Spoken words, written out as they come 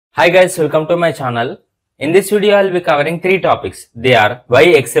Hi guys, welcome to my channel. In this video, I will be covering three topics. They are why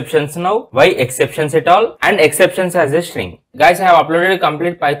exceptions now, why exceptions at all, and exceptions as a string. Guys, I have uploaded a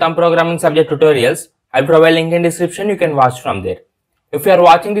complete Python programming subject tutorials. I will provide link in description. You can watch from there. If you are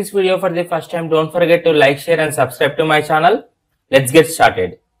watching this video for the first time, don't forget to like, share and subscribe to my channel. Let's get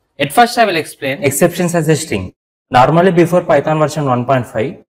started. At first, I will explain exceptions as a string. Normally, before Python version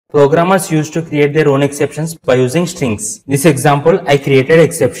 1.5, programmers used to create their own exceptions by using strings. This example, I created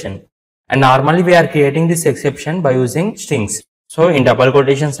exception. And normally we are creating this exception by using strings. So in double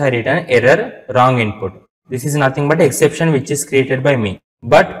quotations I written error, wrong input. This is nothing but exception which is created by me.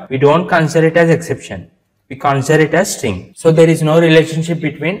 But we don't consider it as exception. We consider it as string. So there is no relationship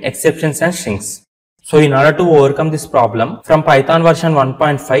between exceptions and strings. So in order to overcome this problem, from Python version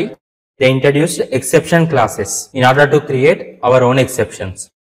 1.5, they introduced exception classes in order to create our own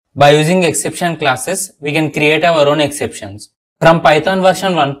exceptions. By using exception classes, we can create our own exceptions. From Python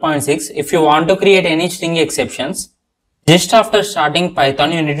version 1.6, if you want to create any string exceptions, just after starting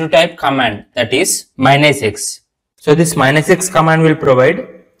Python, you need to type command, that is -x. So this -x command will provide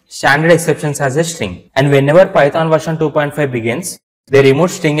standard exceptions as a string. And whenever Python version 2.5 begins, they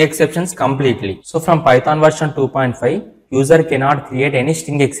remove string exceptions completely. So from Python version 2.5, user cannot create any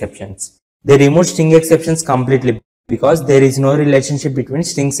string exceptions. They remove string exceptions completely, because there is no relationship between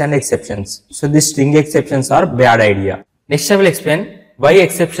strings and exceptions. So these string exceptions are bad idea. Next I will explain why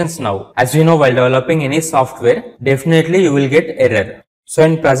exceptions now. As you know, while developing any software, definitely you will get error. So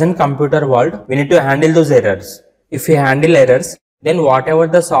in present computer world, we need to handle those errors. If we handle errors, then whatever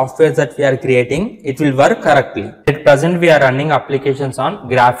the software that we are creating, it will work correctly. At present we are running applications on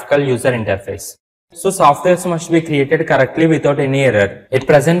graphical user interface. So softwares must be created correctly without any error. At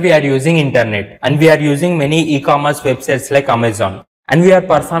present we are using internet and we are using many e-commerce websites like Amazon. And we are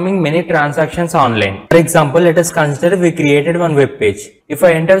performing many transactions online. For example, let us consider we created one web page. If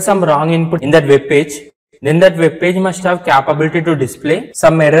I enter some wrong input in that web page, then that web page must have capability to display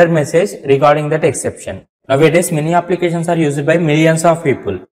some error message regarding that exception. Nowadays many applications are used by millions of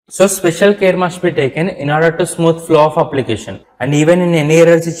people. So special care must be taken in order to smooth flow of application. And even in any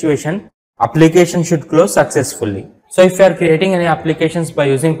error situation, application should close successfully. So if you are creating any applications by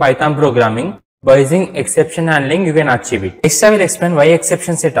using Python programming, by using exception handling, you can achieve it. Next I will explain why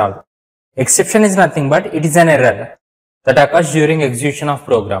exceptions at all. Exception is nothing but it is an error that occurs during execution of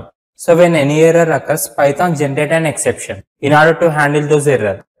program. So when any error occurs, Python generates an exception in order to handle those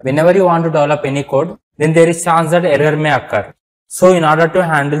errors. Whenever you want to develop any code, then there is chance that error may occur. So in order to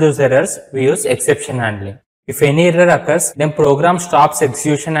handle those errors, we use exception handling. If any error occurs, then program stops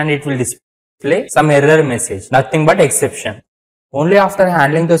execution and it will display some error message, nothing but exception. Only after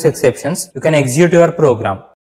handling those exceptions, you can execute your program.